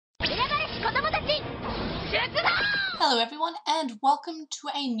Hello everyone and welcome to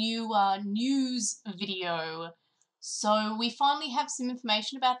a new news video. So we finally have some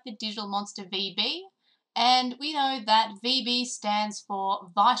information about the Digital Monster VB, and we know that VB stands for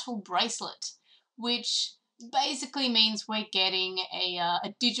Vital Bracelet, which basically means we're getting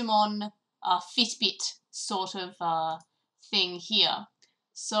a Digimon Fitbit sort of thing here.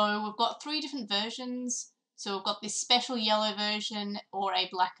 So we've got three different versions. So we've got this special yellow version or a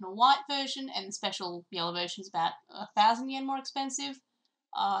black and white version, and the special yellow version is about 1,000 yen more expensive.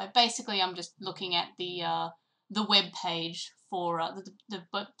 Basically, I'm just looking at the web page for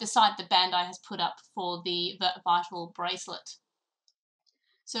the site that Bandai has put up for the Vital Bracelet.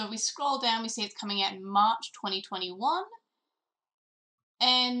 So if we scroll down, we see it's coming out in March 2021,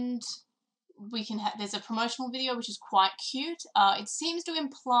 and we can have, there's a promotional video which is quite cute. It seems to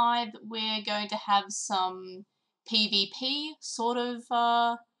imply that we're going to have some PvP sort of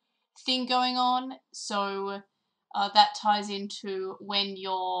thing going on. So that ties into when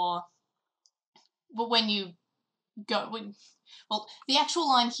you go. Well, the actual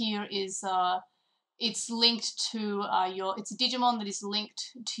line here is it's linked to it's a Digimon that is linked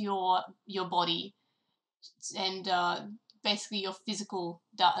to your body, and basically your physical.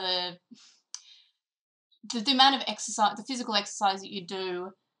 The amount of exercise, the physical exercise that you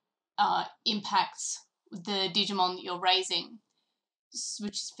do impacts the Digimon that you're raising,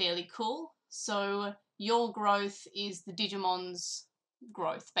 which is fairly cool. So your growth is the Digimon's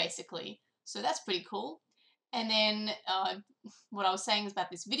growth, basically. So that's pretty cool. And then what I was saying about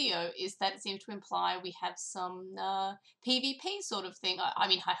this video is that it seemed to imply we have some PvP sort of thing. I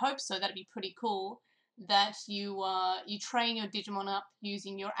mean, I hope so. That'd be pretty cool. That you train your Digimon up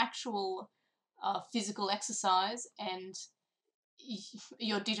using your actual physical exercise, and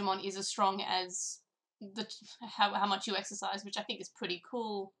your Digimon is as strong as how much you exercise, which I think is pretty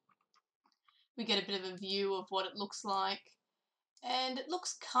cool. We get a bit of a view of what it looks like, and it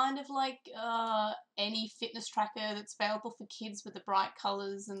looks kind of like any fitness tracker that's available for kids with the bright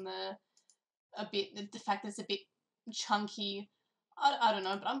colours and the fact that it's a bit chunky. I don't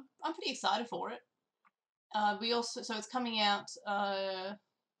know, but I'm pretty excited for it. So it's coming out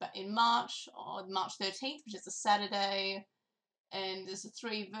in March, on March 13th, which is a Saturday, and there's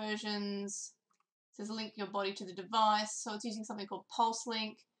 3 versions. It says link your body to the device, so it's using something called Pulse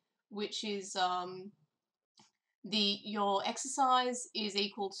Link, which is your exercise is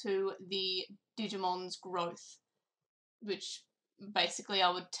equal to the Digimon's growth, which basically I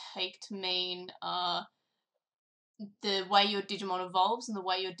would take to mean the way your Digimon evolves and the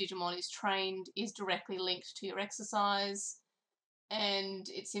way your Digimon is trained is directly linked to your exercise. And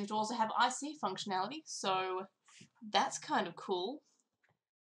it seems to also have IC functionality, so that's kind of cool.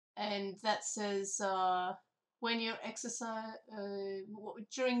 And that says when you exercise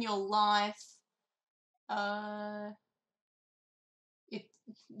during your life,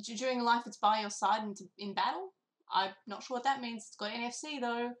 during life it's by your side in battle. I'm not sure what that means. It's got NFC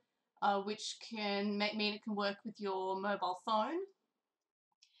though, which can mean it can work with your mobile phone,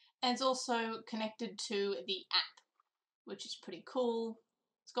 and it's also connected to the app, which is pretty cool.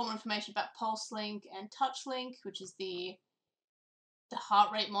 It's got more information about Pulse Link and Touch Link, which is the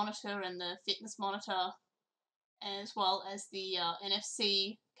heart rate monitor and the fitness monitor, as well as the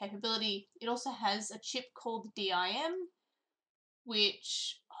NFC capability. It also has a chip called the DIM,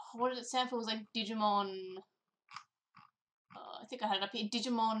 which, what did it stand for? It was like Digimon, I think I had it up here,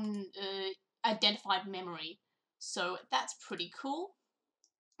 Digimon Identified Memory. So that's pretty cool.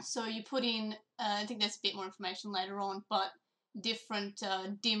 So you put in, I think there's a bit more information later on, but different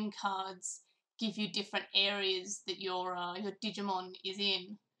DIM cards give you different areas that your Digimon is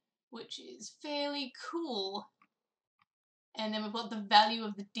in, which is fairly cool. And then we've got the value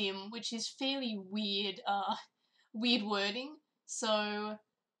of the DIM, which is fairly weird, weird wording. So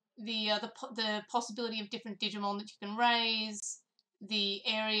the possibility of different Digimon that you can raise, the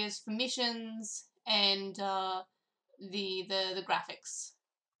areas for missions, and the graphics,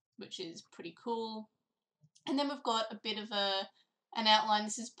 which is pretty cool. And then we've got a bit of an outline.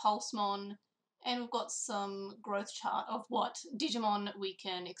 This is Pulsemon, and we've got some growth chart of what Digimon we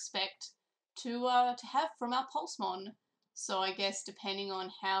can expect to have from our Pulsemon. So I guess depending on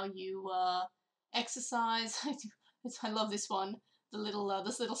how you exercise, I love this one,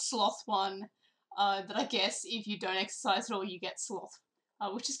 this little sloth one. That I guess if you don't exercise at all, you get sloth,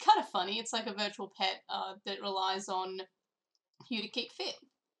 which is kind of funny. It's like a virtual pet that relies on you to keep fit.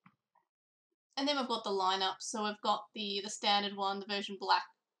 And then we've got the lineup. So we've got the standard one, the version black,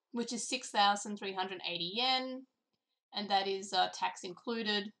 which is 6,380 yen, and that is tax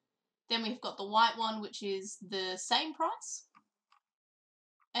included. Then we've got the white one, which is the same price.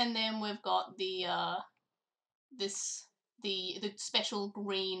 And then we've got the the special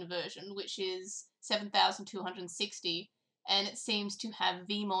green version, which is 7,260, and it seems to have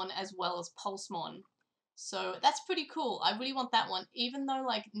Vmon as well as Pulsemon. So that's pretty cool. I really want that one, even though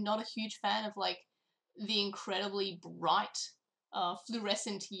like not a huge fan of like the incredibly bright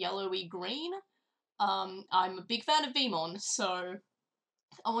fluorescent yellowy green. I'm a big fan of Vmon, so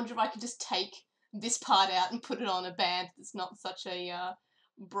I wonder if I could just take this part out and put it on a band that's not such a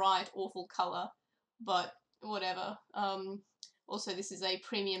bright, awful colour, but whatever. Also, this is a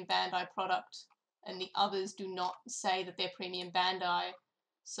premium Bandai product, and the others do not say that they're premium Bandai,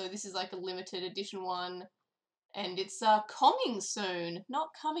 so this is like a limited edition one, and it's coming soon. Not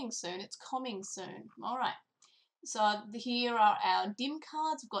coming soon, it's coming soon. Alright, so here are our dim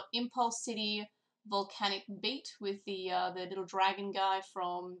cards. We've got Impulse City, Volcanic Beat with the little dragon guy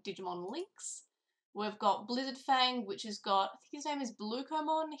from Digimon Lynx. We've got Blizzard Fang, which has got, I think his name is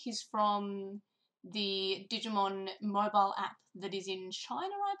Blucomon. He's from the Digimon mobile app that is in China,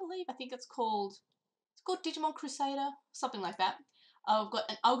 I believe. I think it's called Digimon Crusader, something like that. We've got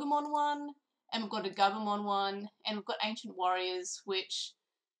an Agumon one, and we've got a Gabumon one, and we've got Ancient Warriors, which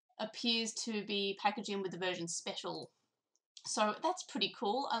appears to be packaged in with the version special. So that's pretty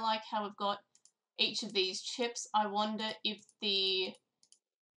cool. I like how we've got each of these chips. I wonder if it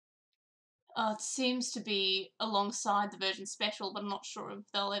seems to be alongside the version special, but I'm not sure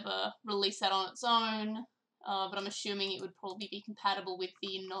if they'll ever release that on its own. But I'm assuming it would probably be compatible with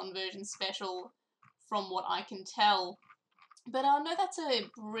the non-version special from what I can tell. But no, that's a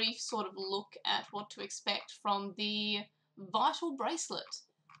brief sort of look at what to expect from the Vital Bracelet.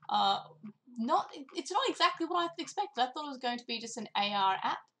 It's not exactly what I expected. I thought it was going to be just an AR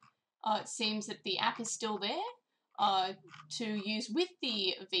app. It seems that the app is still there to use with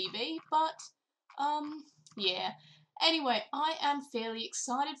the VB, but yeah. Anyway, I am fairly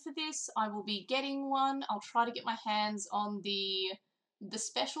excited for this. I will be getting one. I'll try to get my hands on the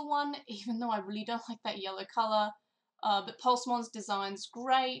special one, even though I really don't like that yellow colour. But Pulsemon's design's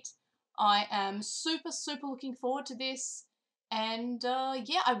great. I am super looking forward to this. And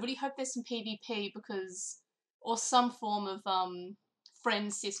yeah, I really hope there's some PvP or some form of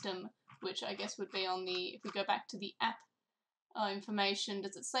friend system, which I guess would be on if we go back to the app information.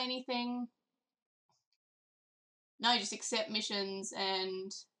 Does it say anything? No, just accept missions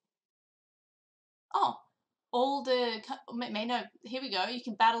and all the no. Here we go. You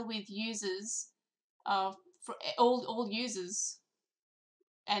can battle with users, for all users,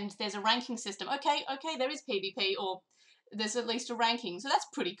 and there's a ranking system. Okay, there is PvP, or there's at least a ranking, so that's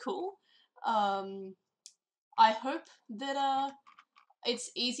pretty cool. I hope that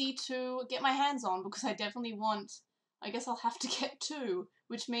it's easy to get my hands on, because I definitely want. I guess I'll have to get 2,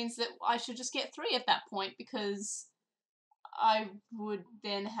 which means that I should just get 3 at that point, because I would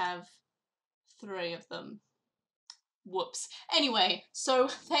then have 3 of them. Whoops. Anyway, so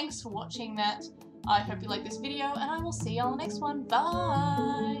thanks for watching that. I hope you like this video, and I will see you on the next one.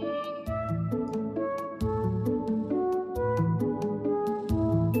 Bye!